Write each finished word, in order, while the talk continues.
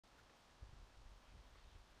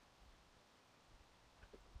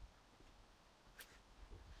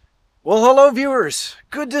Well, hello viewers.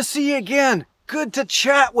 Good to see you again. Good to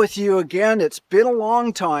chat with you again. It's been a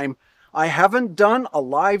long time. I haven't done a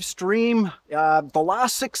live stream. The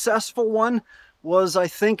last successful one was, I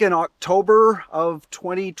think, in October of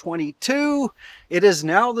 2022. It is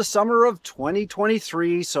now the summer of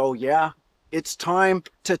 2023. So yeah, it's time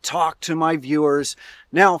to talk to my viewers.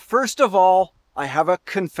 Now, first of all, I have a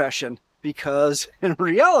confession because in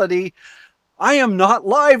reality, I am not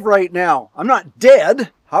live right now. I'm not dead.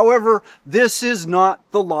 However, this is not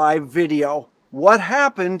the live video. What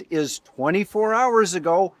happened is 24 hours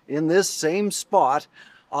ago in this same spot,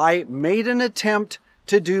 I made an attempt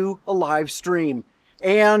to do a live stream.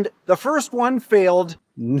 And the first one failed.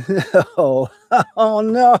 No. Oh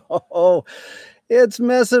no. It's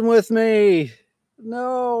messing with me.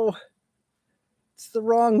 No. It's the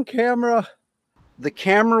wrong camera. The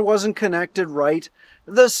camera wasn't connected right.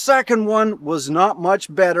 The second one was not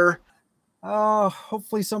much better.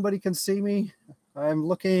 Hopefully somebody can see me. I'm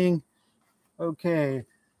looking. Okay.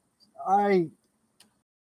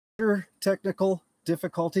 Technical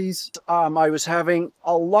difficulties. I was having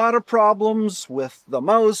a lot of problems with the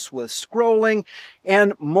mouse, with scrolling,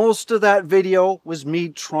 and most of that video was me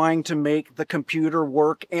trying to make the computer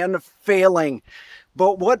work and failing.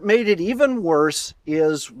 But what made it even worse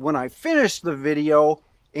is when I finished the video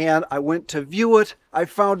and I went to view it, I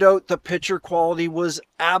found out the picture quality was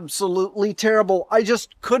absolutely terrible. I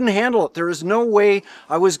just couldn't handle it. There is no way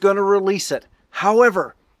I was going to release it.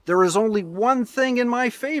 However, there is only one thing in my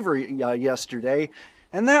favor yesterday,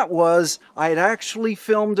 and that was I had actually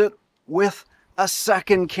filmed it with a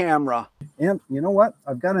second camera. And you know what?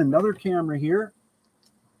 I've got another camera here.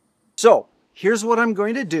 So here's what I'm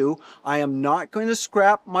going to do. I am not going to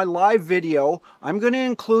scrap my live video. I'm going to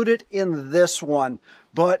include it in this one.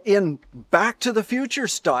 But in Back to the Future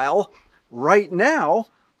style, right now,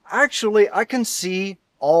 actually, I can see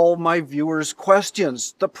all my viewers'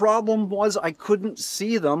 questions. The problem was I couldn't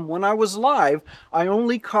see them when I was live. I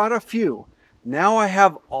only caught a few. Now I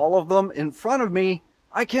have all of them in front of me.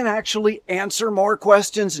 I can actually answer more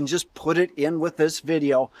questions and just put it in with this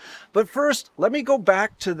video. But first, let me go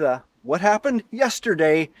back to what happened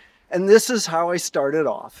yesterday, and this is how I started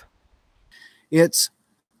off. It's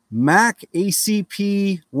Mac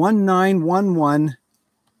ACP 1911.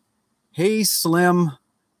 Hey Slim,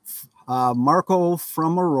 Marco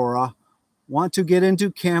from Aurora. Want to get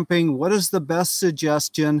into camping. What is the best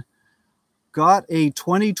suggestion? Got a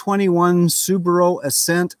 2021 Subaru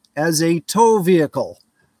Ascent as a tow vehicle.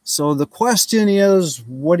 So the question is,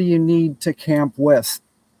 what do you need to camp with?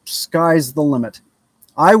 Sky's the limit.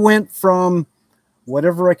 I went from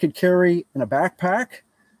whatever I could carry in a backpack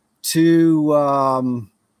to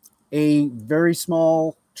a very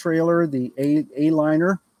small trailer, the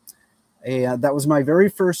A-liner. And that was my very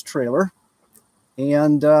first trailer.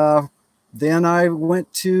 And then I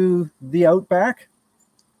went to the Outback,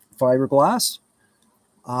 fiberglass.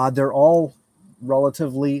 They're all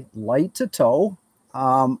relatively light to tow.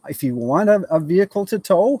 If you want a vehicle to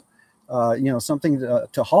tow, something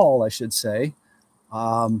to haul, I should say,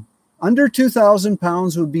 under 2,000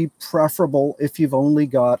 pounds would be preferable if you've only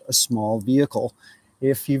got a small vehicle.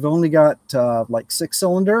 If you've only got like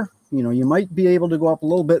 6-cylinder, you might be able to go up a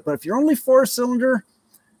little bit, but if you're only 4-cylinder,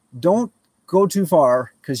 don't go too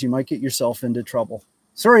far because you might get yourself into trouble.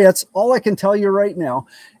 Sorry, that's all I can tell you right now.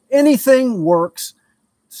 Anything works.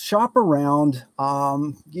 Shop around.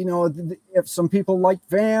 If some people like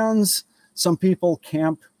vans, some people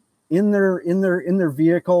camp in their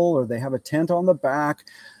vehicle, or they have a tent on the back.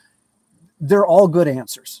 They're all good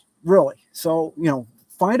answers, really. So,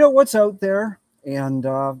 find out what's out there and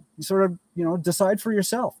sort of, decide for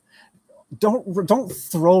yourself. Don't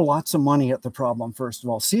throw lots of money at the problem, first of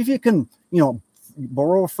all. See if you can,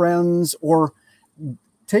 borrow friends or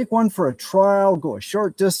take one for a trial, go a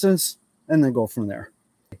short distance, and then go from there.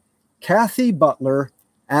 Kathy Butler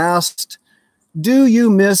asked, do you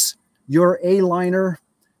miss your A-liner?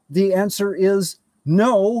 The answer is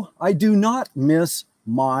no, I do not miss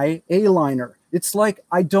my A-liner. It's like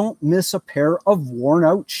I don't miss a pair of worn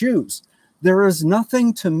out shoes. There is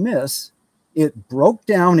nothing to miss. It broke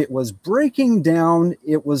down. It was breaking down.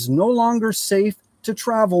 It was no longer safe to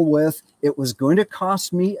travel with. It was going to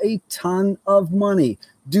cost me a ton of money.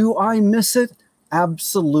 Do I miss it?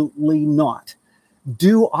 Absolutely not.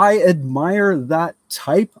 Do I admire that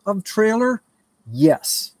type of trailer?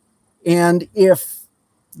 Yes. And if,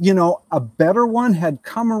 a better one had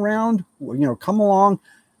come along,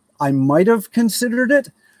 I might have considered it,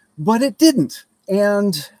 but it didn't.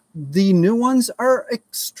 And the new ones are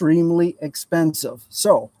extremely expensive.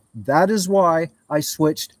 So that is why I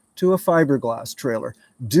switched to a fiberglass trailer.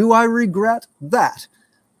 Do I regret that?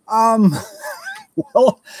 Um,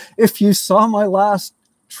 well, if you saw my last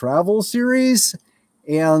travel series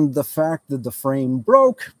and the fact that the frame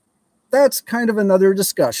broke, that's kind of another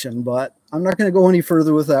discussion, but I'm not going to go any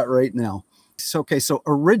further with that right now. Okay, so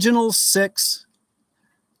Original 6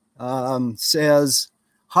 says,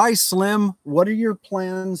 "Hi Slim, what are your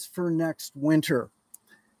plans for next winter?"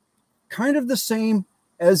 Kind of the same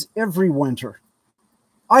as every winter.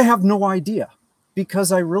 I have no idea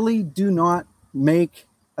because I really do not make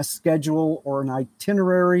a schedule or an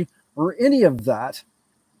itinerary or any of that.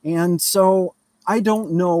 And so I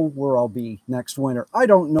don't know where I'll be next winter. I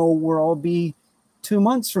don't know where I'll be 2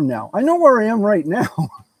 months from now. I know where I am right now.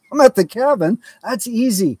 I'm at the cabin. That's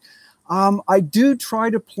easy. I do try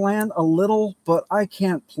to plan a little, but I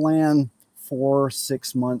can't plan for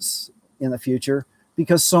 6 months in the future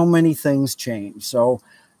because so many things change. So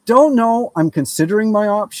don't know. I'm considering my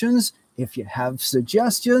options. If you have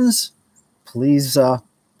suggestions, please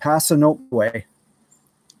pass a note away.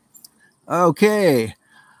 Okay.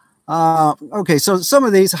 Okay, so some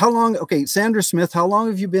of these, how long, okay, Sandra Smith, how long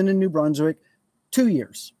have you been in New Brunswick? 2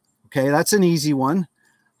 years. Okay, that's an easy one.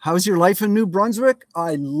 How's your life in New Brunswick?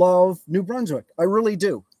 I love New Brunswick. I really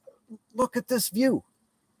do. Look at this view.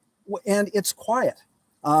 And it's quiet,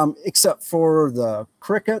 except for the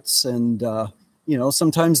crickets and, you know,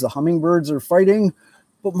 sometimes the hummingbirds are fighting,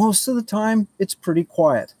 but most of the time it's pretty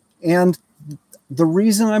quiet. And the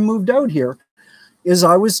reason I moved out here is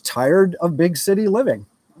I was tired of big city living.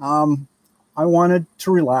 I wanted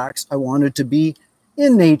to relax. I wanted to be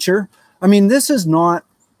in nature. I mean, this is not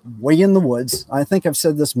way in the woods. I think I've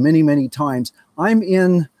said this many, many times. I'm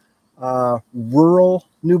in rural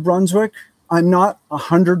New Brunswick. I'm not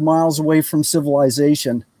 100 miles away from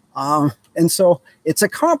civilization. And so it's a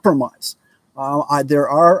compromise. There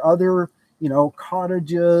are other, you know,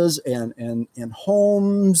 cottages and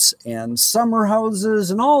homes and summer houses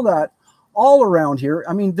and all that all around here.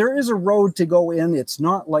 I mean, there is a road to go in. It's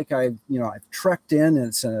not like I've trekked in and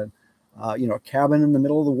it's a, you know, a cabin in the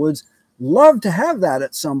middle of the woods. Love to have that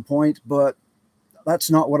at some point, but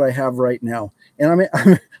that's not what I have right now. And I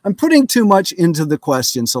mean, I'm putting too much into the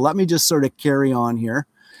question, so let me just sort of carry on here.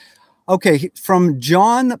 Okay, from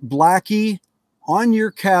John Blackie, on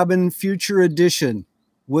your cabin future edition,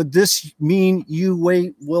 would this mean you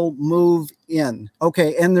will move in?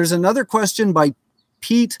 Okay, and there's another question by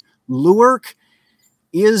Pete Lewerk.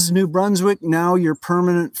 Is New Brunswick now your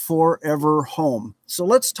permanent forever home? So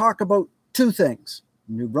let's talk about two things,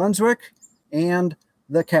 New Brunswick and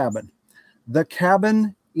the cabin. The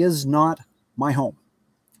cabin is not my home.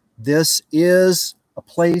 This is a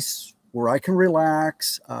place where I can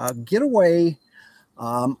relax, get away.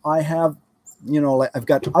 I have, you know, I've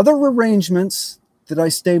got other arrangements that I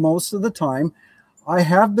stay most of the time. I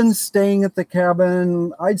have been staying at the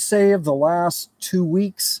cabin, I'd say of the last 2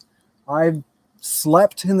 weeks. I've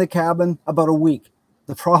slept in the cabin about a week.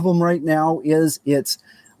 The problem right now is it's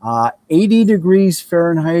 80 degrees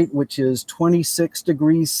Fahrenheit, which is 26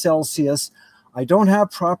 degrees Celsius. I don't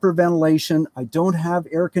have proper ventilation. I don't have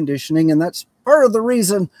air conditioning. And that's part of the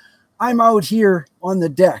reason I'm out here on the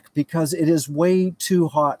deck, because it is way too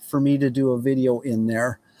hot for me to do a video in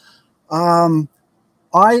there.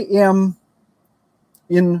 I am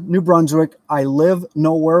in New Brunswick. I live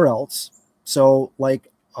nowhere else. So like,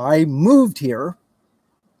 I moved here.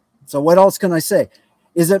 So what else can I say?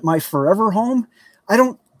 Is it my forever home?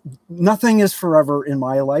 Nothing is forever in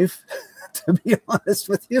my life, to be honest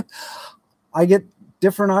with you. I get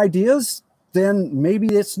different ideas, then maybe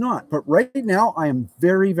it's not. But right now, I am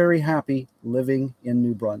very, very happy living in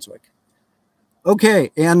New Brunswick.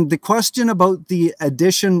 Okay, and the question about the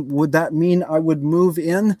addition, would that mean I would move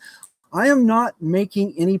in? I am not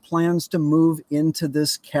making any plans to move into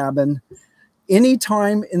this cabin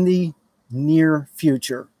anytime in the near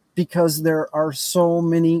future, because there are so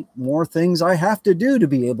many more things I have to do to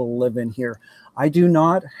be able to live in here. I do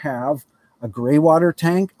not have a gray water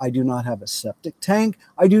tank. I do not have a septic tank.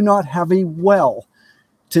 I do not have a well.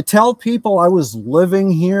 To tell people I was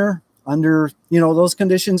living here under, you know, those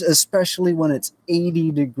conditions, especially when it's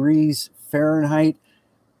 80 degrees Fahrenheit,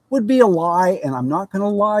 would be a lie. And I'm not going to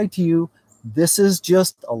lie to you. This is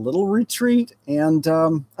just a little retreat and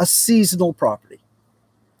a seasonal property.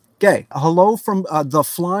 Okay, hello from the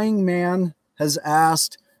Flying Man has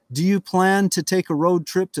asked, do you plan to take a road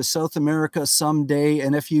trip to South America someday?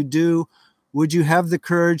 And if you do, would you have the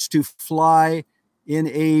courage to fly in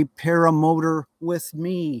a paramotor with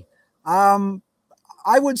me? I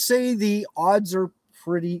would say the odds are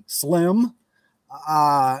pretty slim,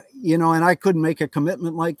 you know, and I couldn't make a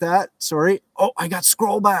commitment like that. Sorry. Oh, I got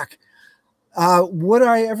scroll back. Would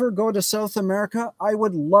I ever go to South America? I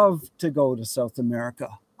would love to go to South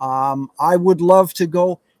America. I would love to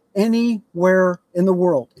go anywhere in the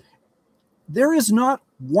world. There is not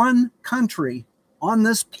one country on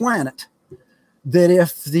this planet that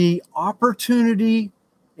if the opportunity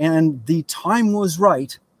and the time was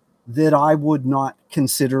right, that I would not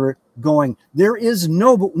consider going. There is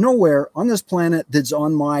nowhere on this planet that's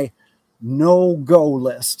on my no-go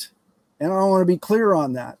list. And I want to be clear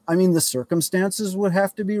on that. I mean, the circumstances would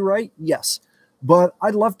have to be right, yes. But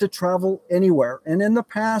I'd love to travel anywhere. And in the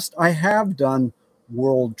past, I have done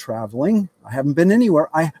world traveling. I haven't been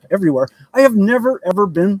everywhere. I have never, ever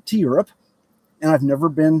been to Europe. And I've never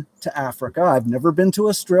been to Africa. I've never been to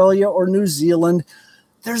Australia or New Zealand.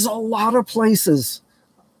 There's a lot of places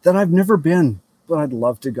that I've never been, but I'd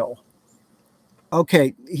love to go.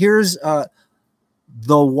 Okay, here's the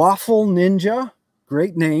Waffle Ninja.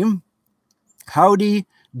 Great name. Howdy,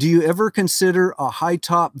 do you ever consider a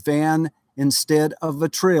high-top van instead of a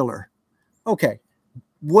trailer? Okay,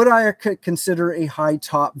 would I consider a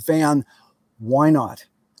high-top van? Why not?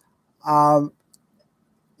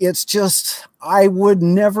 It's just, I would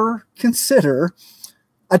never consider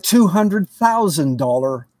a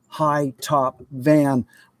 $200,000 high-top van.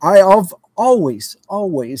 I've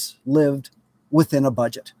always lived within a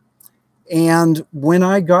budget. And when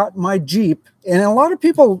I got my Jeep, and a lot of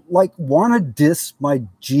people like want to diss my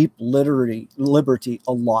Jeep Liberty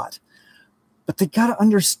a lot, but they got to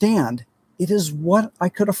understand it is what I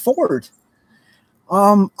could afford.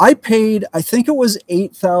 I paid, I think it was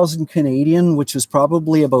 8,000 Canadian, which was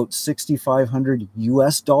probably about 6,500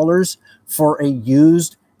 US dollars for a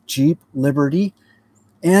used Jeep Liberty.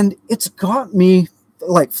 And it's got me,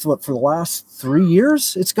 like, for the last 3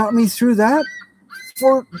 years, it's got me through that.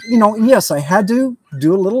 For, you know, yes, I had to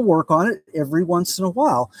do a little work on it every once in a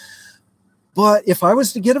while. But if I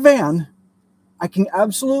was to get a van, I can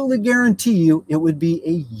absolutely guarantee you it would be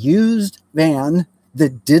a used van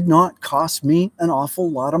that did not cost me an awful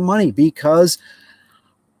lot of money, because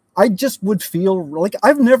I just would feel like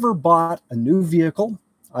I've never bought a new vehicle.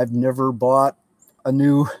 I've never bought a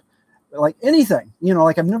new, like, anything, you know,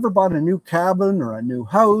 like I've never bought a new cabin or a new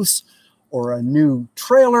house or a new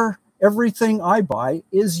trailer. Everything I buy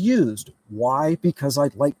is used. Why? Because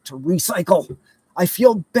I'd like to recycle. I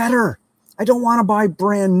feel better. I don't want to buy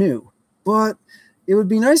brand new, but it would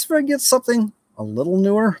be nice if I get something a little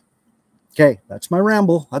newer. Okay, that's my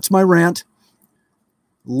ramble. That's my rant.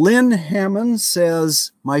 Lynn Hammond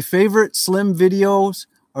says, my favorite Slim videos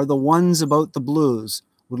are the ones about the blues.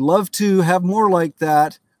 Would love to have more like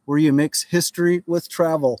that, where you mix history with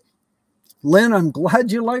travel. Lynn, I'm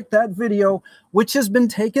glad you liked that video, which has been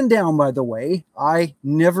taken down, by the way. I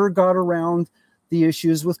never got around the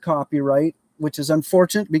issues with copyright, which is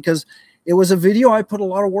unfortunate because it was a video I put a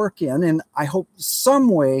lot of work in, and I hope some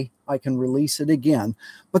way I can release it again.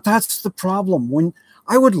 But that's the problem. When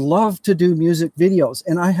I would love to do music videos,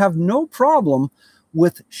 and I have no problem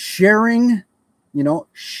with sharing, you know,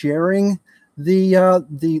 sharing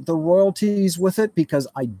the royalties with it, because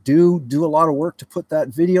I do a lot of work to put that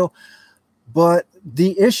video. But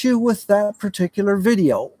the issue with that particular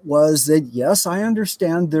video was that, yes, I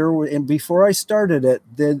understand there were, and before I started it,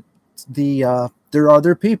 that there are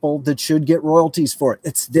other people that should get royalties for it.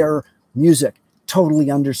 It's their music.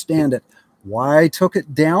 Totally understand it. Why I took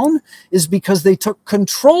it down is because they took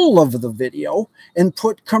control of the video and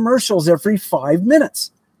put commercials every 5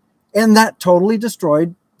 minutes. And that totally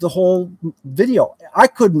destroyed the whole video. I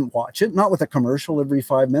couldn't watch it, not with a commercial every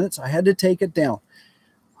 5 minutes. I had to take it down.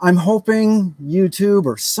 I'm hoping YouTube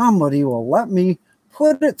or somebody will let me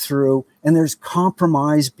put it through, and there's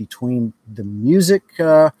compromise between the music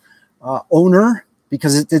owner,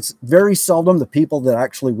 because it's very seldom the people that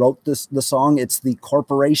actually wrote the song. It's the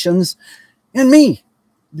corporations, and me,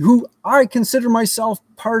 who I consider myself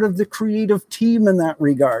part of the creative team in that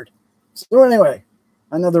regard. So anyway,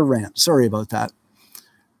 another rant. Sorry about that.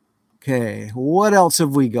 Okay, what else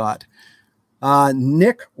have we got?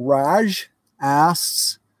 Nick Raj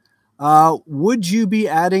asks, would you be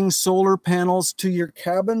adding solar panels to your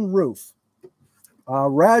cabin roof?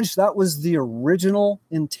 Raj, that was the original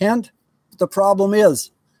intent. The problem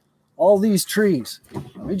is all these trees.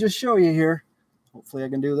 Let me just show you here. Hopefully I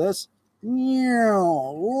can do this.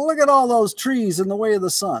 Look at all those trees in the way of the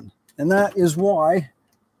sun. And that is why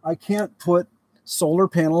I can't put solar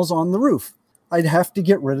panels on the roof. I'd have to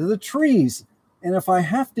get rid of the trees. And if I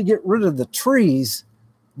have to get rid of the trees,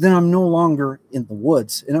 then I'm no longer in the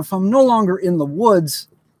woods. And if I'm no longer in the woods,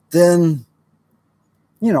 then,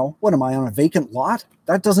 you know, what am I, on a vacant lot?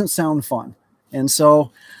 That doesn't sound fun. And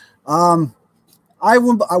so what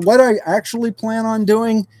I actually plan on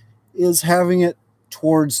doing is having it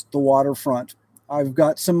towards the waterfront. I've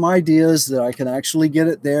got some ideas that I can actually get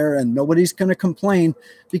it there and nobody's going to complain,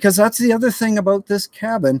 because that's the other thing about this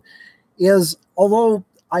cabin is, although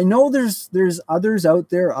I know there's others out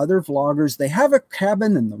there, other vloggers, they have a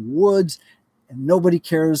cabin in the woods and nobody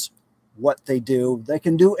cares what they do. They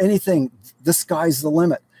can do anything. The sky's the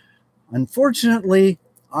limit. Unfortunately,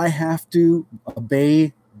 I have to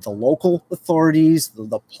obey the local authorities,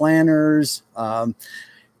 the planners,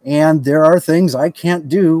 and there are things I can't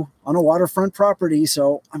do on a waterfront property,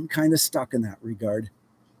 so I'm kind of stuck in that regard.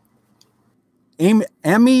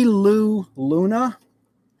 Emmy Lou Luna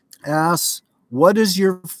asks, what is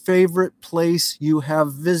your favorite place you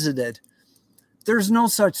have visited? There's no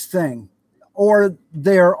such thing, or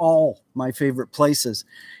they're all my favorite places.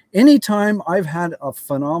 Anytime I've had a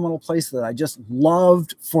phenomenal place that I just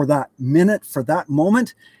loved for that minute, for that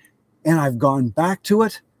moment, and I've gone back to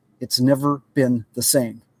it, it's never been the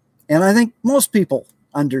same. And I think most people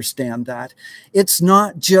understand that. It's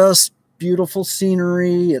not just beautiful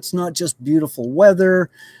scenery. It's not just beautiful weather.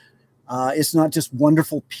 It's not just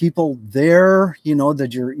wonderful people there, you know,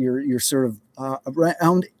 that you're sort of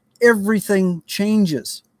around. Everything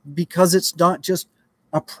changes because it's not just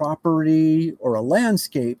a property or a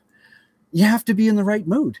landscape. You have to be in the right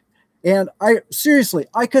mood. And seriously,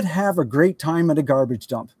 I could have a great time at a garbage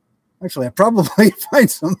dump. Actually, I probably find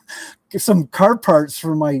some car parts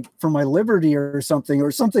for my Liberty or something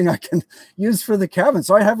I can use for the cabin.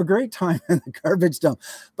 So I have a great time in the garbage dump.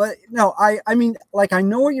 But no, I mean, like, I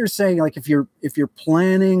know what you're saying. Like, if you're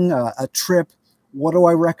planning a trip, what do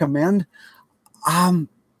I recommend?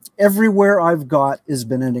 Everywhere I've got has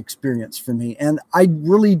been an experience for me, and I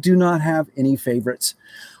really do not have any favorites.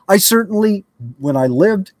 I certainly, when I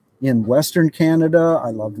lived in Western Canada,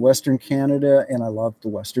 I loved Western Canada, and I loved the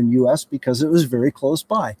Western US because it was very close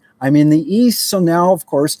by. I'm in the East, so now, of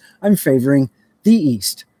course, I'm favoring the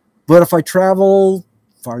East. But if I travel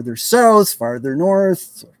farther south, farther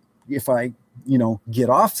north, if I,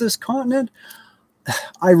 get off this continent,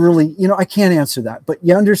 I really, I can't answer that. But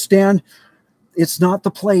you understand, it's not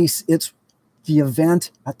the place, it's the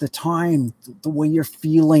event at the time, the way you're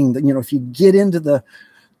feeling. If you get into the,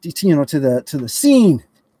 to the scene,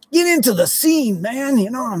 get into the scene, man. You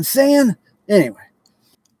know what I'm saying? Anyway.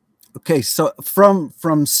 Okay, so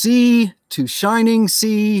from sea to shining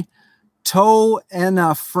sea, tow and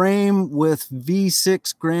a frame with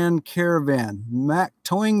V6 Grand Caravan.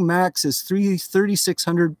 Towing max is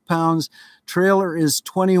 3,600 pounds. Trailer is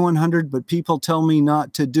 2,100, but people tell me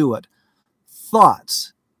not to do it.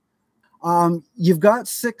 Thoughts? You've got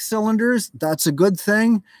 6 cylinders. That's a good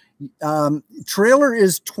thing. Trailer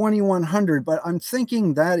is 2,100, but I'm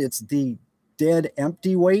thinking that it's the dead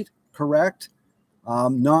empty weight, correct?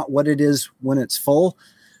 Not what it is when it's full.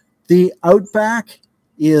 The Outback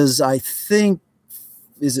is, I think,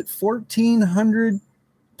 is it 1,400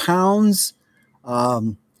 pounds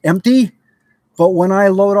empty? But when I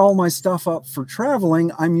load all my stuff up for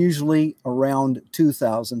traveling, I'm usually around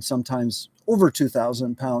 2,000, sometimes over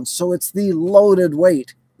 2,000 pounds. So it's the loaded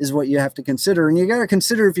weight is what you have to consider. And you got to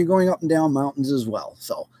consider if you're going up and down mountains as well.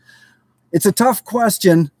 So it's a tough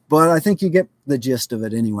question, but I think you get the gist of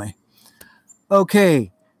it anyway.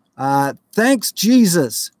 Okay. Thanks,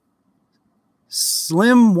 Jesus.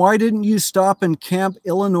 Slim, why didn't you stop in Camp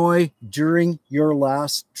Illinois during your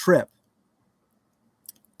last trip?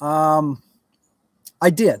 I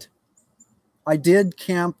did. I did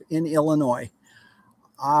camp in Illinois.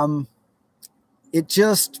 I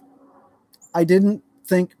didn't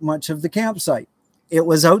think much of the campsite. It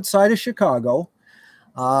was outside of Chicago.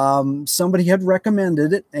 Somebody had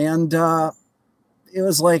recommended it, and it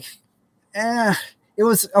was like, it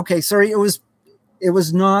was okay. Sorry, it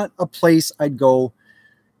was not a place I'd go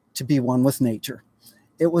to be one with nature.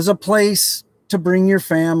 It was a place to bring your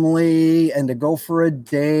family and to go for a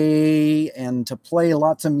day and to play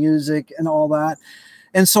lots of music and all that.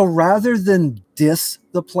 And so rather than diss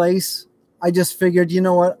the place, I just figured, you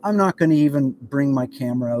know what? I'm not going to even bring my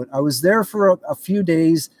camera out. I was there for a few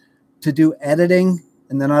days to do editing,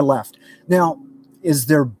 and then I left. Now, is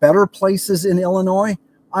there better places in Illinois?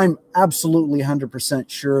 I'm absolutely 100%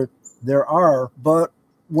 sure there are. But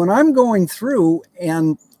when I'm going through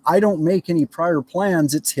and I don't make any prior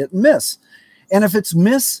plans, it's hit and miss. And if it's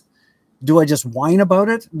miss, do I just whine about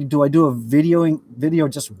it? Do I do a video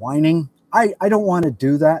just whining? I don't want to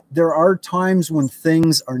do that. There are times when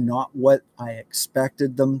things are not what I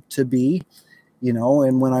expected them to be,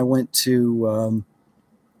 and when I went to,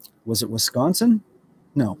 was it Wisconsin?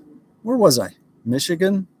 No. Where was I?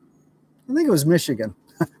 Michigan? I think it was Michigan.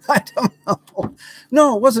 I don't know.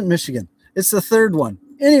 No, it wasn't Michigan. It's the third one.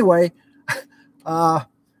 Anyway,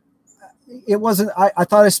 it wasn't, I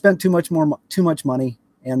thought I spent too much money.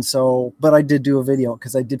 And so, but I did do a video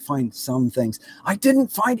because I did find some things. I didn't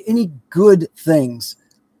find any good things.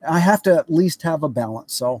 I have to at least have a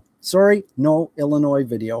balance. So sorry, no Illinois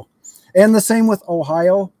video. And the same with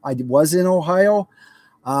Ohio. I was in Ohio,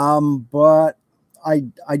 but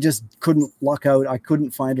I just couldn't luck out. I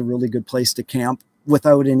couldn't find a really good place to camp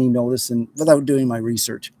without any notice and without doing my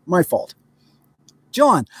research. My fault.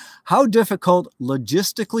 John, how difficult,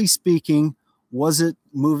 logistically speaking, was it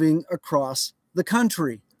moving across the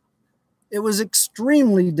country? It was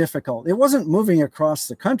extremely difficult. It wasn't moving across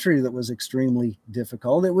the country that was extremely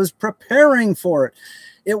difficult. It was preparing for it.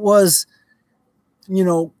 It was, you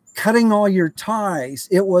know, cutting all your ties.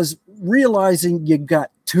 It was realizing you got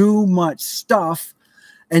too much stuff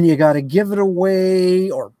and you got to give it away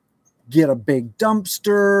or get a big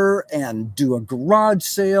dumpster and do a garage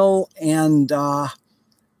sale. And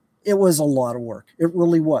it was a lot of work. It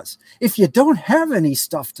really was. If you don't have any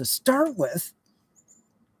stuff to start with,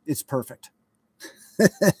 it's perfect.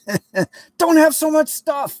 Don't have so much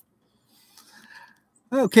stuff.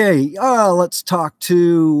 Okay, let's talk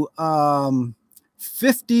to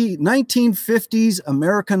 1950s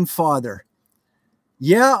American father.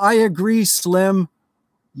 Yeah, I agree, Slim.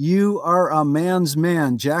 You are a man's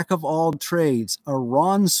man, jack of all trades, a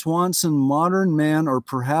Ron Swanson modern man, or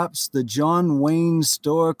perhaps the John Wayne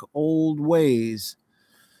stoic old ways.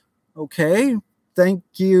 Okay, thank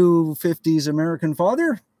you, 50s American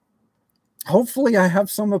father. Hopefully I have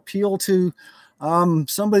some appeal to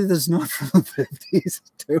somebody that's not from the 50s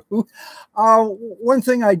too. One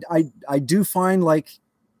thing I do find, like,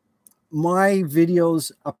 my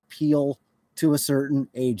videos appeal to a certain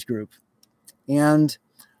age group, and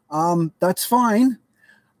that's fine.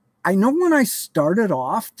 I know when I started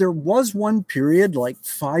off, there was one period like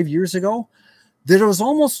 5 years ago that it was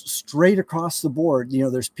almost straight across the board. You know,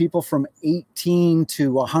 there's people from 18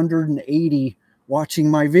 to 180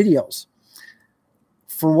 watching my videos.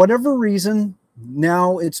 For whatever reason,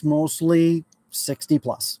 now it's mostly 60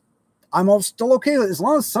 plus. I'm still okay with it. As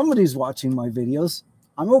long as somebody's watching my videos,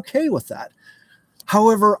 I'm okay with that.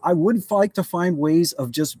 However, I would like to find ways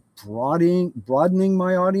of just broadening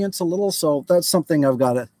my audience a little. So that's something I've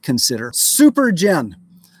got to consider. Super Jen.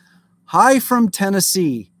 Hi from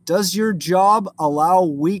Tennessee. Does your job allow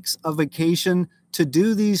weeks of vacation to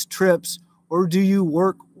do these trips, or do you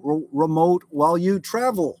work remote while you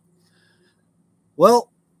travel?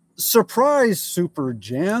 Well, surprise, Super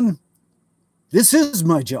Jan. This is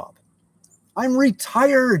my job. I'm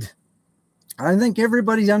retired. I think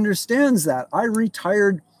everybody understands that. I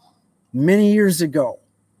retired many years ago,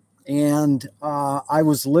 and I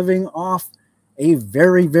was living off a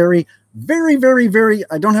very, very, very, very, very,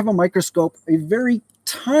 I don't have a microscope, a very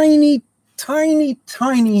tiny, tiny,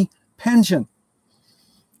 tiny pension,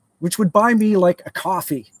 which would buy me like a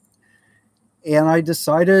coffee. And I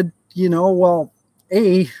decided, you know, well,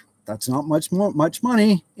 A, that's not much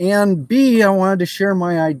money, and B, I wanted to share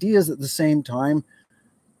my ideas at the same time.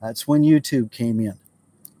 That's when YouTube came in.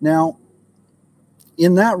 Now,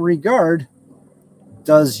 in that regard,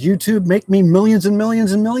 does YouTube make me millions and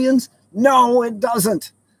millions and millions? No, it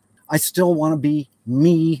doesn't. I still want to be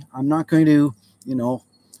me. I'm not going to, you know,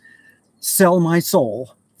 sell my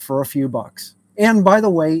soul for a few bucks. And by the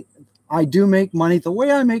way, I do make money. The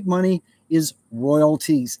way I make money is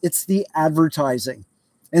royalties. It's the advertising.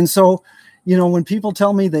 And so, you know, when people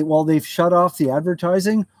tell me that, well, they've shut off the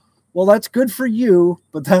advertising, well, that's good for you,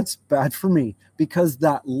 but that's bad for me, because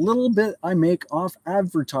that little bit I make off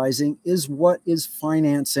advertising is what is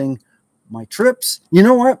financing my trips. You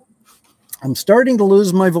know what? I'm starting to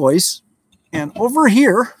lose my voice. And over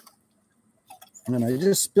here, and I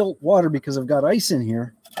just spilt water because I've got ice in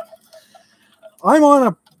here. I'm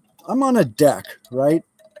on a deck, right?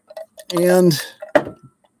 And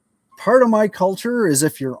part of my culture is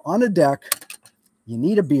if you're on a deck, you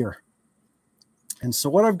need a beer. And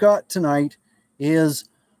so what I've got tonight is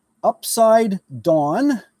Upside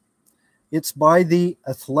Dawn. It's by the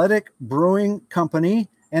Athletic Brewing Company,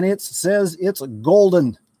 and it says it's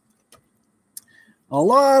golden. A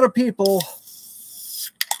lot of people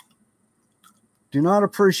do not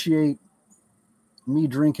appreciate me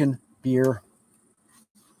drinking beer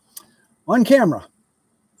on camera.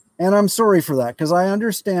 And I'm sorry for that, because I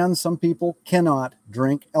understand some people cannot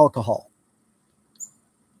drink alcohol.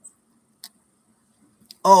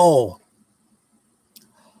 Oh,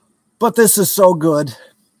 but this is so good.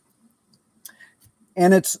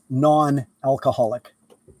 And it's non-alcoholic.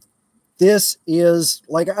 This is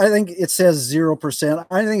like, I think it says 0%.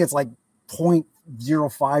 I think it's like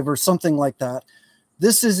 0.05 or something like that.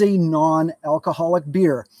 This is a non-alcoholic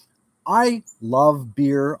beer. I love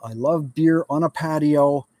beer. I love beer on a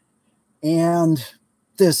patio, and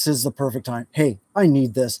this is the perfect time. Hey, I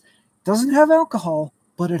need this. Doesn't have alcohol,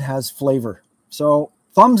 but it has flavor. So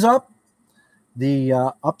thumbs up.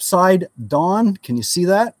 The Upside Dawn. Can you see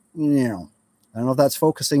that? Yeah. I don't know if that's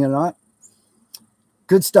focusing or not.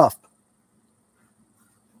 Good stuff.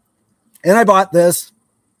 And I bought this.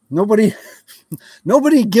 Nobody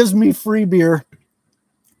gives me free beer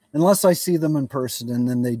unless I see them in person, and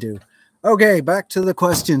then they do. Okay, back to the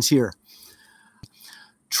questions here.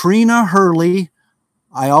 Trina Hurley,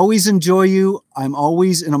 I always enjoy you. I'm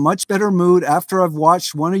always in a much better mood after I've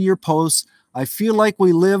watched one of your posts. I feel like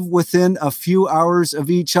we live within a few hours of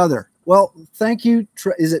each other. Well, thank you.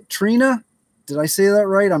 Is it Trina? Did I say that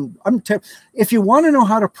right? If you want to know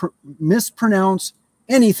how to mispronounce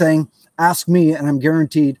anything, ask me, and I'm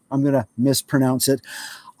guaranteed I'm going to mispronounce it.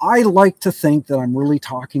 I like to think that I'm really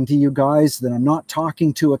talking to you guys, that I'm not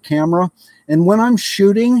talking to a camera. And when I'm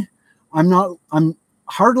shooting, I'm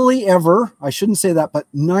hardly ever, I shouldn't say that, but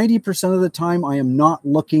 90% of the time I am not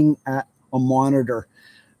looking at a monitor.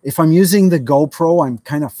 If I'm using the GoPro, I'm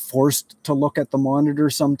kind of forced to look at the monitor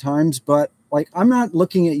sometimes, but like I'm not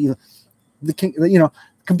looking at you. The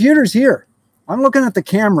computer's here. I'm looking at the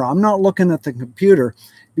camera. I'm not looking at the computer,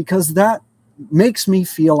 because that makes me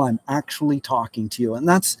feel I'm actually talking to you. And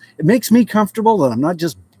it makes me comfortable that I'm not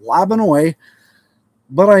just blabbing away,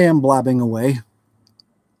 but I am blabbing away.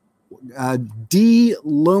 D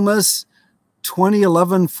Loomis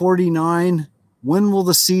 2011-49. When will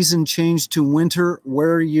the season change to winter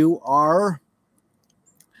where you are?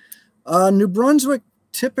 New Brunswick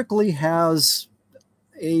typically has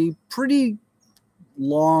a pretty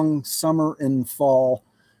long summer and fall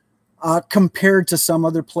compared to some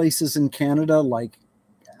other places in Canada, like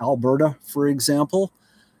Alberta, for example.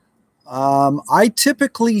 I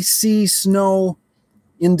typically see snow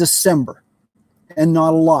in December and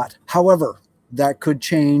not a lot. However, that could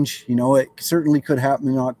change. It certainly could happen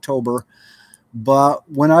in October. But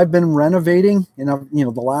when I've been renovating,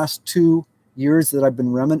 the last 2 years that I've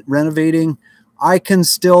been renovating, I can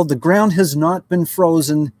still, the ground has not been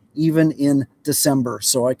frozen even in December.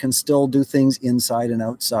 So I can still do things inside and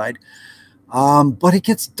outside. But it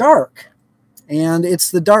gets dark, and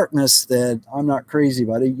it's the darkness that I'm not crazy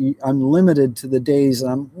about. I'm limited to the days,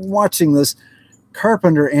 and I'm watching this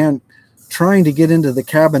carpenter ant trying to get into the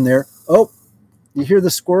cabin there. Oh, you hear the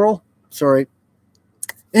squirrel? Sorry.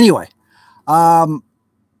 Anyway,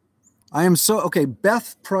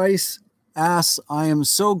 Beth Price asks, I am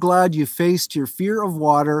so glad you faced your fear of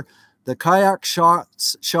water. The kayak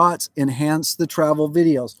shots enhance the travel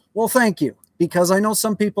videos. Well, thank you, because I know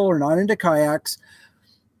some people are not into kayaks,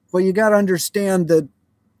 but you got to understand that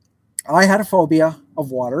I had a phobia of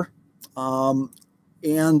water, and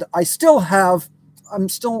I'm still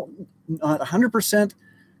not 100%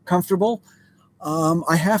 comfortable.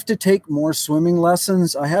 I have to take more swimming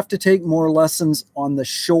lessons. I have to take more lessons on the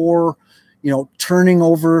shore, turning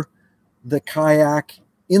over the kayak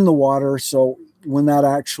in the water. So when that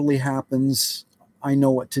actually happens, I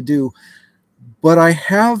know what to do. But I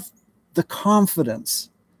have the confidence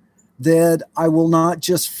that I will not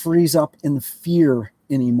just freeze up in fear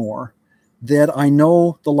anymore, that I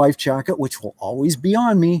know the life jacket, which will always be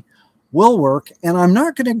on me, will work. And I'm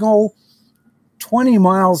not going to go 20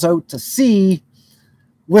 miles out to sea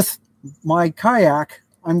with my kayak.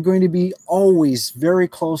 I'm going to be always very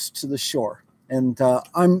close to the shore. And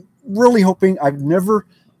I'm really hoping, I've never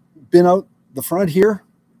been out the front here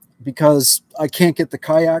because I can't get the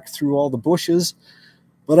kayak through all the bushes.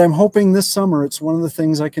 But I'm hoping this summer, it's one of the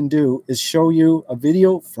things I can do is show you a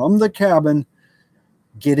video from the cabin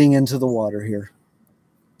getting into the water here.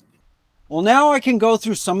 Well, now I can go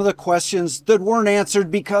through some of the questions that weren't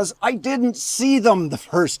answered because I didn't see them the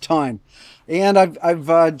first time. And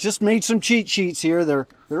I've just made some cheat sheets here.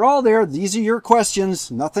 They're all there. These are your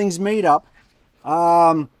questions. Nothing's made up.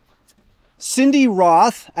 Cindy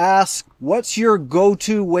Roth asks, what's your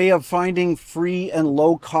go-to way of finding free and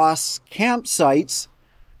low-cost campsites?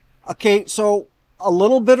 Okay, so a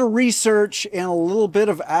little bit of research and a little bit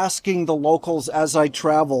of asking the locals as I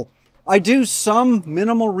travel. I do some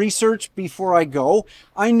minimal research before I go.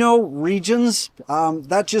 I know regions,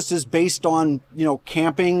 that just is based on,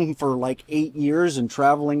 camping for like 8 years and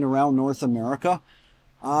traveling around North America.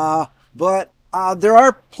 But there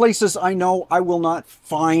are places I know I will not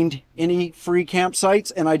find any free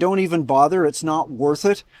campsites, and I don't even bother. It's not worth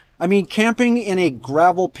it. I mean, camping in a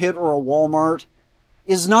gravel pit or a Walmart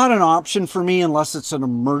is not an option for me unless it's an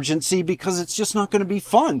emergency, because it's just not going to be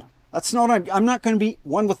fun. I'm not going to be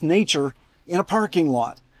one with nature in a parking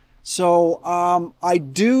lot. So I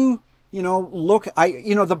do You know, look,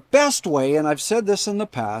 the best way, and I've said this in the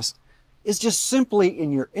past, is just simply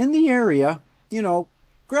you're in the area,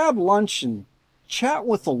 grab lunch and chat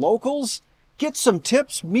with the locals, get some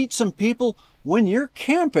tips, meet some people. When you're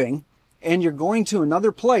camping and you're going to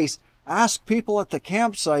another place, ask people at the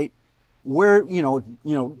campsite where, do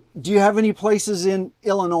you have any places in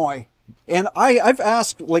Illinois? And I've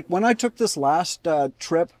asked, like when I took this last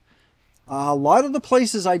trip, a lot of the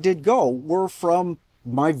places I did go were from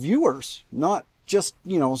my viewers, not just,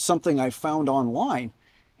 something I found online.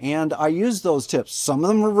 And I used those tips. Some of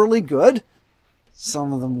them were really good.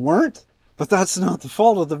 Some of them weren't. But that's not the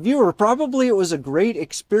fault of the viewer. Probably it was a great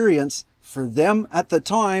experience for them at the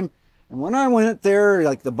time. And when I went there,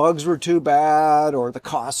 like the bugs were too bad or the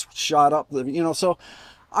costs shot up, so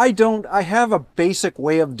I have a basic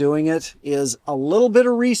way of doing it, is a little bit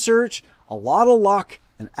of research, a lot of luck,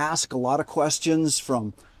 and ask a lot of questions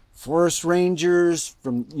from forest rangers,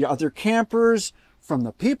 from other campers, from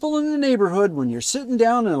the people in the neighborhood. When you're sitting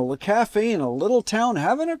down in a cafe in a little town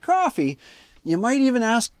having a coffee, you might even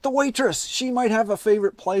ask the waitress. She might have a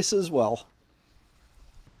favorite place as well.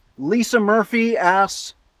 Lisa Murphy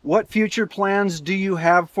asks, what future plans do you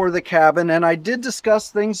have for the cabin? And I did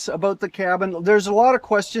discuss things about the cabin. There's a lot of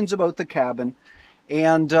questions about the cabin.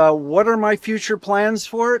 And what are my future plans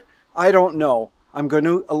for it? I don't know. I'm going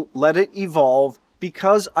to let it evolve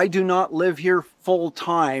because I do not live here full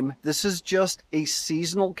time. This is just a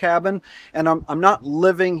seasonal cabin and I'm not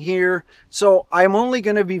living here. So I'm only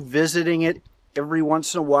going to be visiting it every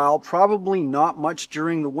once in a while, probably not much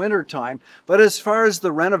during the winter time. But as far as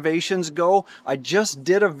the renovations go, I just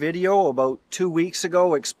did a video about 2 weeks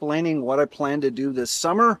ago explaining what I plan to do this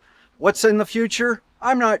summer. What's in the future?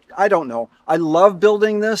 I don't know. I love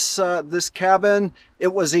building this cabin.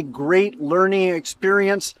 It was a great learning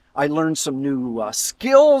experience. I learned some new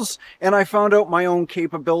skills and I found out my own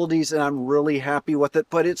capabilities and I'm really happy with it,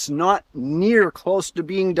 but it's not near close to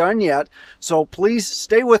being done yet. So please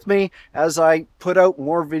stay with me as I put out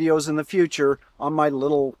more videos in the future on my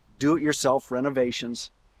little do-it-yourself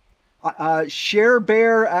renovations. Share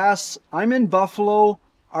Bear asks, I'm in Buffalo.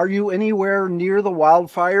 Are you anywhere near the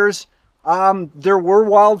wildfires? There were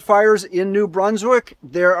wildfires in New Brunswick.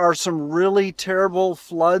 There are some really terrible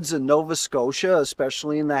floods in Nova Scotia,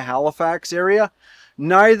 especially in the Halifax area.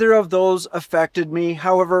 Neither of those affected me.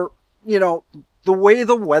 However, the way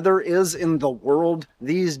the weather is in the world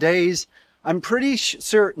these days, I'm pretty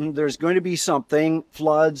certain there's going to be something,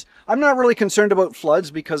 floods. I'm not really concerned about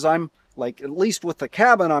floods because I'm, like, at least with the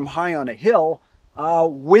cabin, I'm high on a hill.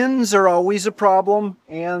 Winds are always a problem.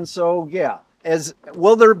 And so, yeah.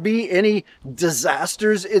 Will there be any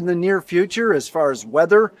disasters in the near future as far as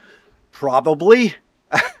weather? Probably.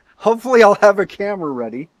 Hopefully I'll have a camera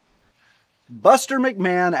ready. Buster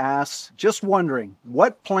McMahon asks, just wondering,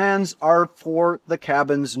 what plans are for the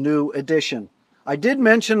cabin's new addition? I did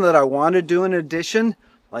mention that I want to do an addition,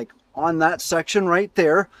 like on that section right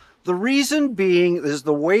there. The reason being is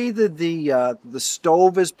the way that the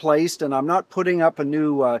stove is placed, and I'm not putting up a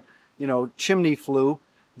new, chimney flue,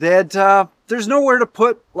 that there's nowhere to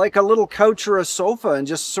put like a little couch or a sofa and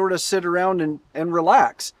just sort of sit around and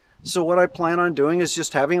relax. So what I plan on doing is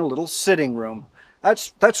just having a little sitting room.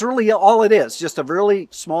 That's really all it is. Just a really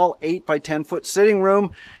small 8 by 10 foot sitting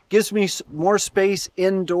room. Gives me more space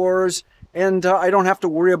indoors and I don't have to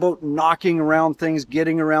worry about knocking around things,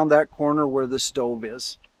 getting around that corner where the stove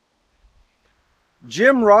is.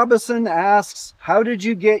 Jim Robinson asks, how did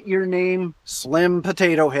you get your name Slim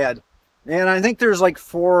Potato Head? And I think there's like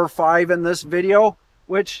 4 or 5 in this video,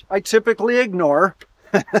 which I typically ignore.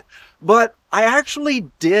 But I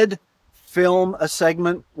actually did film a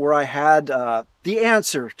segment where I had the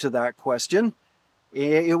answer to that question.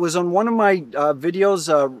 It was on one of my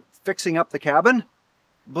videos fixing up the cabin,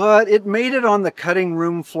 but it made it on the cutting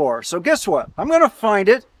room floor. So guess what? I'm going to find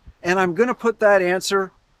it and I'm going to put that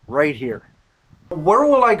answer right here. Where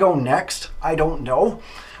will I go next? I don't know.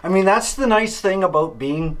 I mean, that's the nice thing about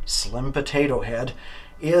being Slim Potato Head,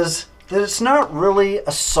 is that it's not really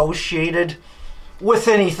associated with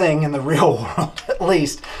anything in the real world, at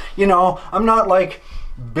least. I'm not like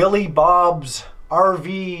Billy Bob's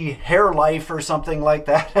RV hair life or something like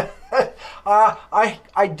that.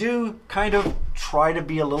 I do kind of try to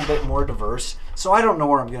be a little bit more diverse, so I don't know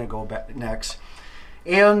where I'm going to go back next.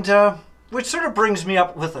 And which sort of brings me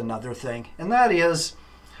up with another thing, and that is,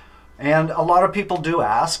 and a lot of people do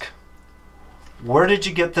ask, where did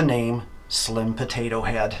you get the name Slim Potato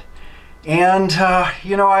Head? And,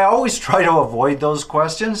 I always try to avoid those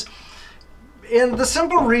questions. And the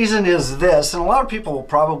simple reason is this, and a lot of people will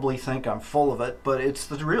probably think I'm full of it, but it's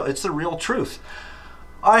the real truth.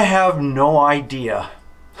 I have no idea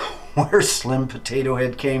where Slim Potato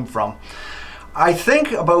Head came from. I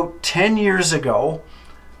think about 10 years ago,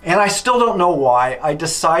 and I still don't know why, I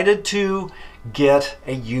decided to get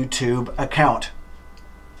a YouTube account.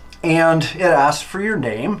 And it asked for your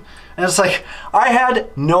name. And it's like, I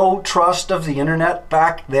had no trust of the internet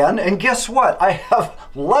back then. And guess what? I have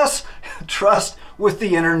less trust with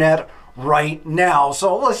the internet right now.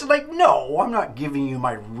 So it's like, no, I'm not giving you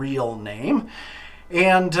my real name.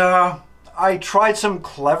 And I tried some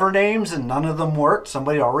clever names and none of them worked.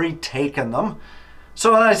 Somebody had already taken them.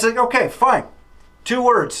 So then I said, okay, fine. 2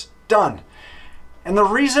 words, done. And the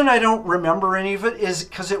reason I don't remember any of it is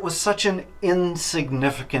because it was such an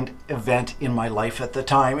insignificant event in my life at the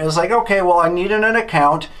time. It was like, okay, well, I needed an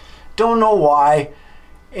account. Don't know why.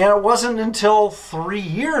 And it wasn't until 3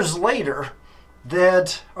 years later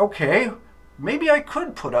that, okay, maybe I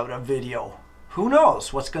could put out a video. Who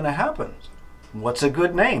knows what's going to happen? What's a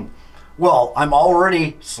good name? Well, I'm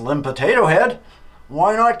already Slim Potato Head.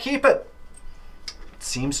 Why not keep it? It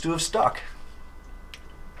seems to have stuck.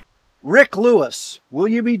 Rick Lewis, will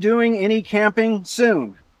you be doing any camping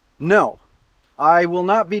soon? No, I will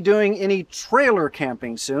not be doing any trailer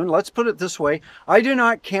camping soon. Let's put it this way. I do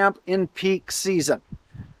not camp in peak season.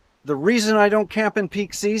 The reason I don't camp in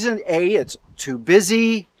peak season, A, it's too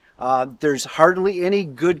busy. There's hardly any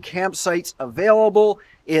good campsites available.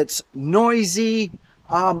 It's noisy.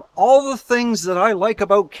 All the things that I like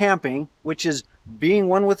about camping, which is being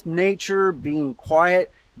one with nature, being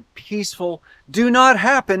quiet, peaceful, do not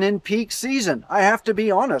happen in peak season. I have to be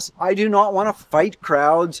honest. I do not want to fight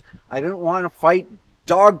crowds. I don't want to fight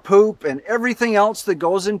dog poop and everything else that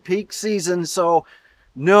goes in peak season. So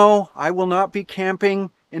no, I will not be camping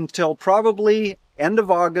until probably end of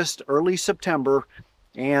August, early September.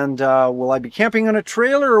 And will I be camping on a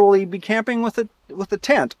trailer or will I be camping with a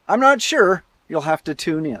tent? I'm not sure. You'll have to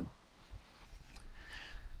tune in.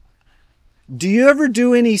 Do you ever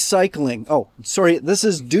do any cycling? Oh, sorry, this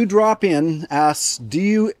is Do Drop In asks, do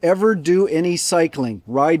you ever do any cycling,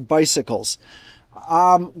 ride bicycles?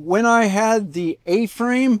 When I had the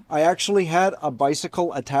A-frame, I actually had a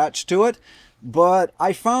bicycle attached to it, but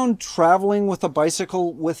I found traveling with a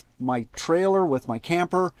bicycle with my trailer, with my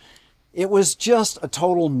camper, it was just a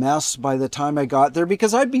total mess by the time I got there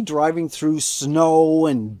because I'd be driving through snow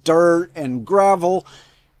and dirt and gravel,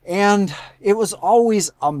 and it was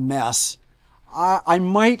always a mess. I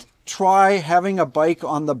might try having a bike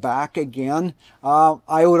on the back again.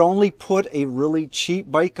 I would only put a really cheap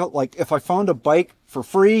bike out. Like if I found a bike for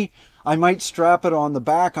free, I might strap it on the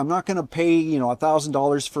back. I'm not going to pay, you know,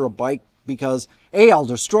 $1,000 for a bike because A, I'll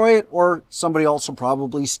destroy it or somebody else will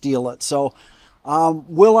probably steal it. So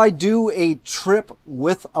will I do a trip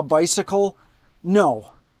with a bicycle?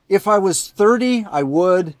 No. If I was 30, I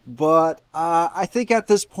would, but I think at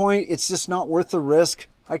this point, it's just not worth the risk.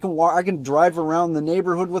 I can drive around the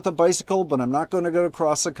neighborhood with a bicycle, but I'm not going to go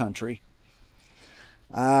across the country.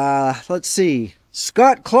 Let's see.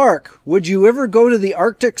 Scott Clark, would you ever go to the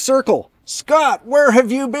Arctic Circle? Scott, where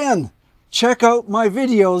have you been? Check out my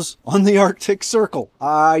videos on the Arctic Circle.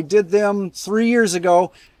 I did them 3 years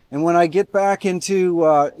ago, and when I get back into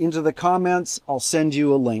the comments, I'll send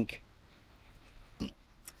you a link.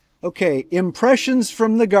 Okay, Impressions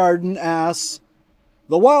from the Garden asks,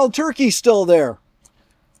 the wild turkey's still there.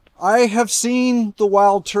 I have seen the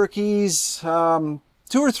wild turkeys 2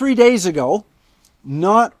 or 3 days ago,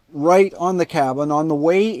 not right on the cabin, on the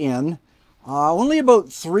way in, only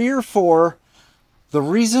about 3 or 4. The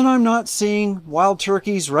reason I'm not seeing wild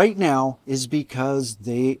turkeys right now is because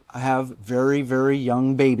they have very, very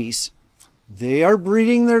young babies. They are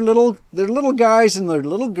breeding their little guys and their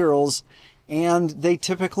little girls, and they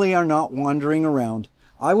typically are not wandering around.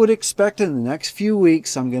 I would expect in the next few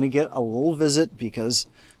weeks I'm going to get a little visit because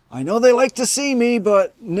I know they like to see me,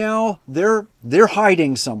 but now they're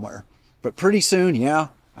hiding somewhere. But pretty soon, yeah,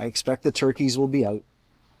 I expect the turkeys will be out.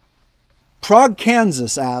 Prague,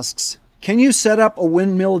 Kansas asks, can you set up a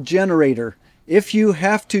windmill generator? If you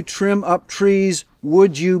have to trim up trees,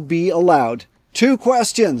 would you be allowed? 2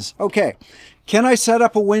 questions. Okay. Can I set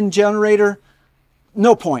up a wind generator?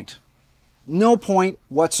 No point. No point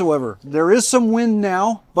whatsoever. There is some wind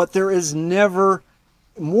now, but there is never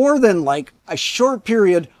more than like a short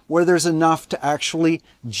period where there's enough to actually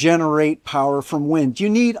generate power from wind. You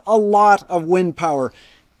need a lot of wind power.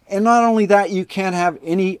 And not only that, you can't have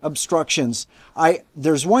any obstructions.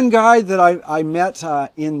 There's one guy that I met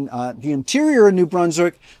in the interior of New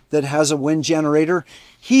Brunswick that has a wind generator.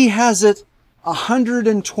 He has it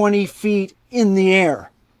 120 feet in the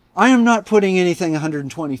air. I am not putting anything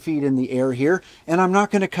 120 feet in the air here, and I'm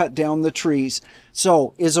not going to cut down the trees.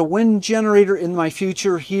 So is a wind generator in my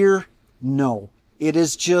future here? No. It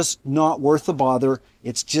is just not worth the bother.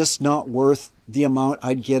 It's just not worth the amount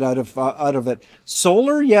I'd get out of it.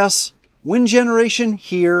 Solar, yes. Wind generation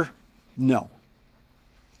here, no.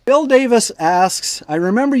 Bill Davis asks, I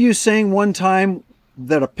remember you saying one time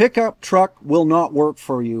that a pickup truck will not work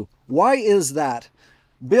for you. Why is that?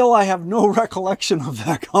 Bill, I have no recollection of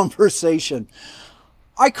that conversation.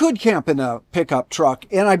 I could camp in a pickup truck,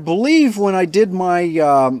 and I believe when I did my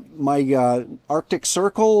Arctic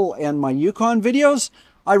Circle and my Yukon videos,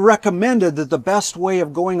 I recommended that the best way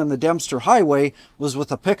of going on the Dempster Highway was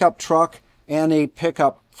with a pickup truck and a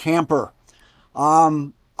pickup camper.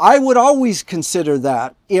 I would always consider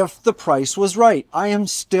that if the price was right. I am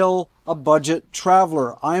still a budget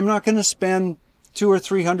traveler. I am not going to spend $200,000 or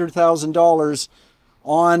 $300,000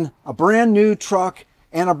 on a brand new truck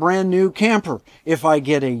and a brand new camper. If I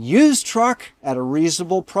get a used truck at a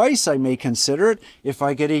reasonable price, I may consider it. If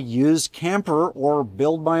I get a used camper or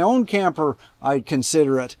build my own camper, I'd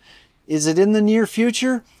consider it. Is it in the near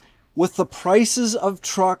future? With the prices of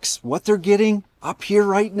trucks, what they're getting up here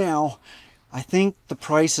right now, I think the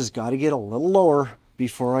price has got to get a little lower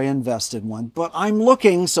before I invest in one. But I'm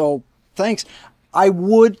looking, so thanks. I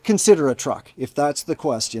would consider a truck if that's the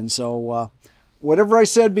question. So whatever I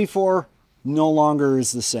said before no longer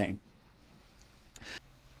is the same.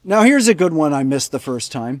 Now here's a good one I missed the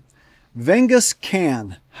first time. Vengus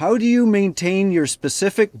Can. How do you maintain your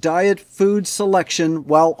specific diet food selection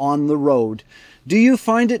while on the road? Do you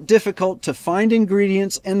find it difficult to find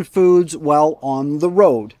ingredients and foods while on the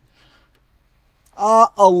road?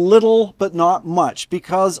 A little, but not much,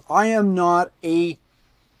 because I am not a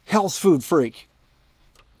health food freak.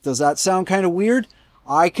 Does that sound kind of weird?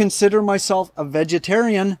 I consider myself a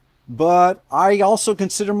vegetarian, but I also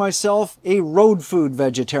consider myself a road food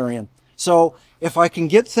vegetarian. So if I can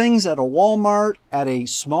get things at a Walmart, at a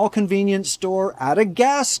small convenience store, at a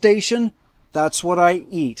gas station, that's what I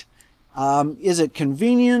eat. Is it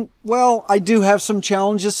convenient? Well, I do have some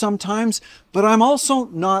challenges sometimes, but I'm also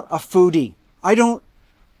not a foodie. I don't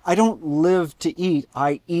live to eat.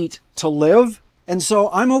 I eat to live. And so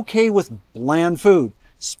I'm okay with bland food.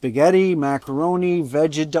 Spaghetti, macaroni,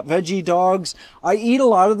 veggie dogs. I eat a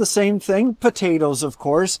lot of the same thing. Potatoes, of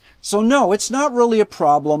course. So no, it's not really a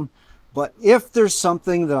problem. But if there's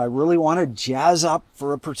something that I really want to jazz up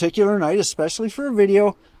for a particular night, especially for a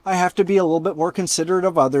video, I have to be a little bit more considerate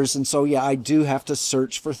of others. And so, yeah, I do have to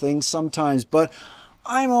search for things sometimes. But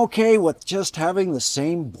I'm okay with just having the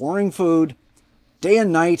same boring food day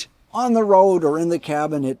and night, on the road or in the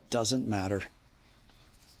cabin. It doesn't matter.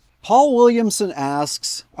 Paul Williamson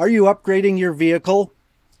asks, are you upgrading your vehicle?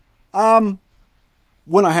 When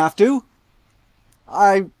I have to.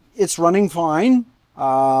 It's running fine.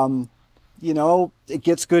 You know, it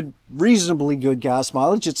gets reasonably good gas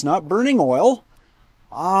mileage. It's not burning oil.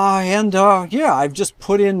 Yeah, I've just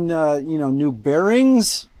put in, new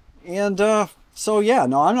bearings. And so, yeah,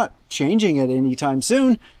 no, I'm not changing it anytime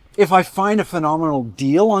soon. If I find a phenomenal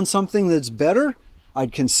deal on something that's better,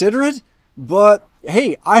 I'd consider it. But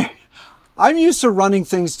hey, I'm used to running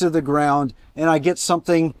things to the ground, and I get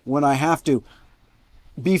something when I have to.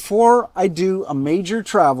 Before I do a major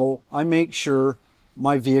travel, I make sure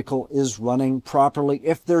my vehicle is running properly.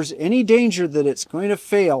 If there's any danger that it's going to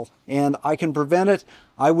fail and I can prevent it,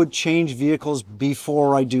 I would change vehicles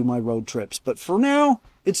before I do my road trips. But for now,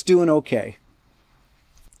 it's doing okay.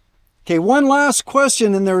 Okay, one last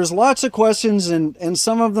question, and there's lots of questions, and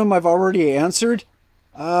some of them I've already answered.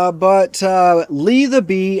 But Lee the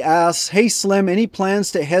Bee asks, hey Slim, any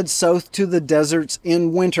plans to head south to the deserts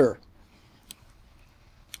in winter?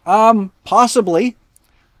 Possibly.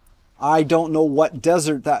 I don't know what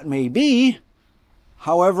desert that may be.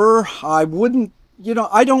 However, I wouldn't,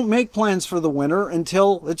 I don't make plans for the winter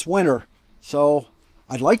until it's winter. So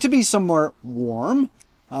I'd like to be somewhere warm.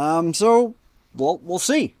 So we'll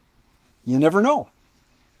see. You never know.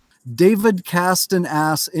 David Caston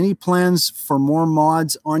asks, any plans for more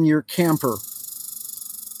mods on your camper?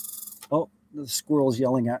 Oh, the squirrel's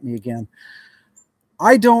yelling at me again.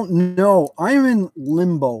 I don't know. I'm in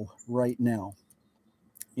limbo right now.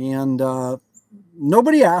 And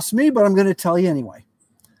nobody asked me, but I'm going to tell you anyway.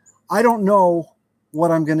 I don't know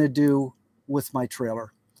what I'm going to do with my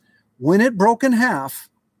trailer. When it broke in half,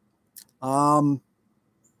 that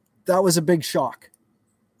was a big shock.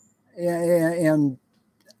 And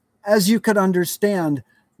as you could understand,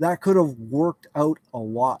 that could have worked out a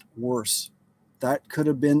lot worse. That could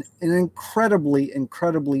have been an incredibly,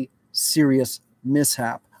 incredibly serious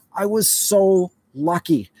mishap. I was so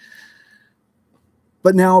lucky.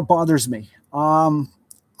 But now it bothers me.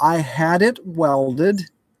 I had it welded,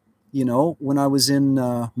 when I was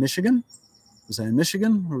in Michigan Was I in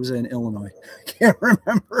Michigan or was I in Illinois? I can't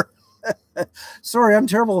remember. Sorry, I'm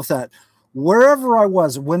terrible with that. Wherever I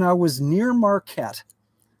was, when I was near Marquette,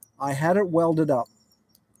 I had it welded up.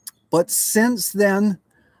 But since then,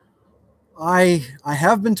 I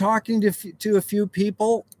have been talking to a few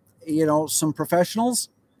people, you know, some professionals,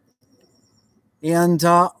 and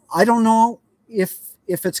I don't know if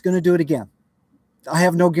it's going to do it again. I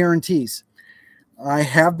have no guarantees. I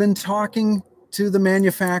have been talking to the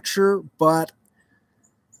manufacturer, but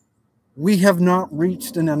we have not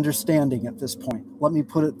reached an understanding at this point. Let me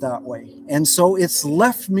put it that way. And so it's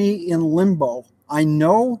left me in limbo. I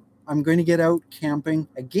know I'm going to get out camping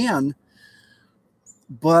again,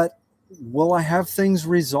 but will I have things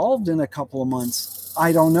resolved in a couple of months?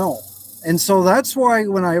 I don't know. And so that's why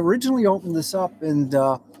when I originally opened this up, and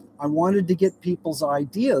I wanted to get people's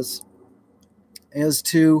ideas as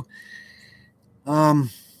to,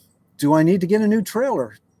 do I need to get a new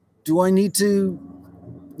trailer? Do I need to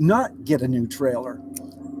not get a new trailer?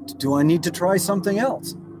 Do I need to try something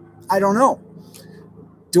else? I don't know.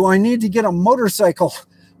 Do I need to get a motorcycle,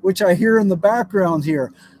 which I hear in the background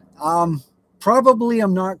here? Probably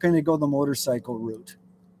I'm not going to go the motorcycle route,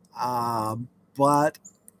 but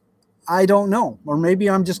I don't know. Or maybe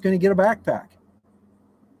I'm just going to get a backpack.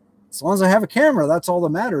 As long as I have a camera, that's all that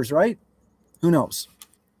matters, right? Who knows?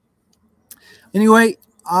 Anyway,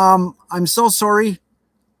 I'm so sorry.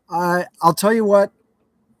 I'll tell you what,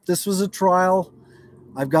 this was a trial.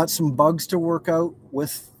 I've got some bugs to work out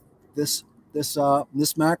with this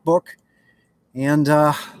MacBook, and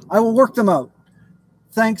I will work them out.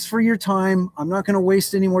 Thanks for your time. I'm not going to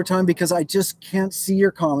waste any more time because I just can't see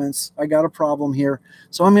your comments. I got a problem here.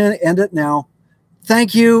 So I'm going to end it now.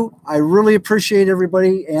 Thank you. I really appreciate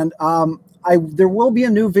everybody. And there will be a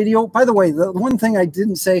new video. By the way, the one thing I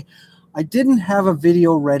didn't say, I didn't have a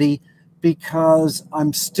video ready because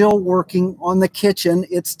I'm still working on the kitchen.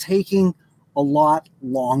 It's taking a lot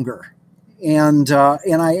longer. And I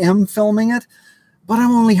am filming it, but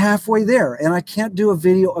I'm only halfway there. And I can't do a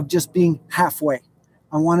video of just being halfway.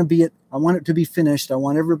 I want it to be finished. I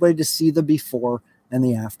want everybody to see the before and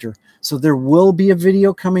the after. So there will be a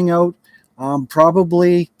video coming out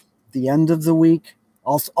probably the end of the week.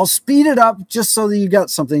 I'll speed it up just so that you got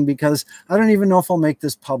something, because I don't even know if I'll make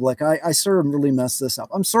this public. I sort of really messed this up.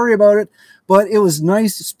 I'm sorry about it, but it was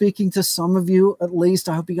nice speaking to some of you at least.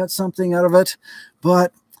 I hope you got something out of it.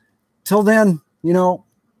 But till then, you know,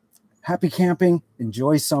 happy camping.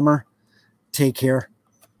 Enjoy summer. Take care.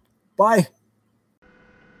 Bye.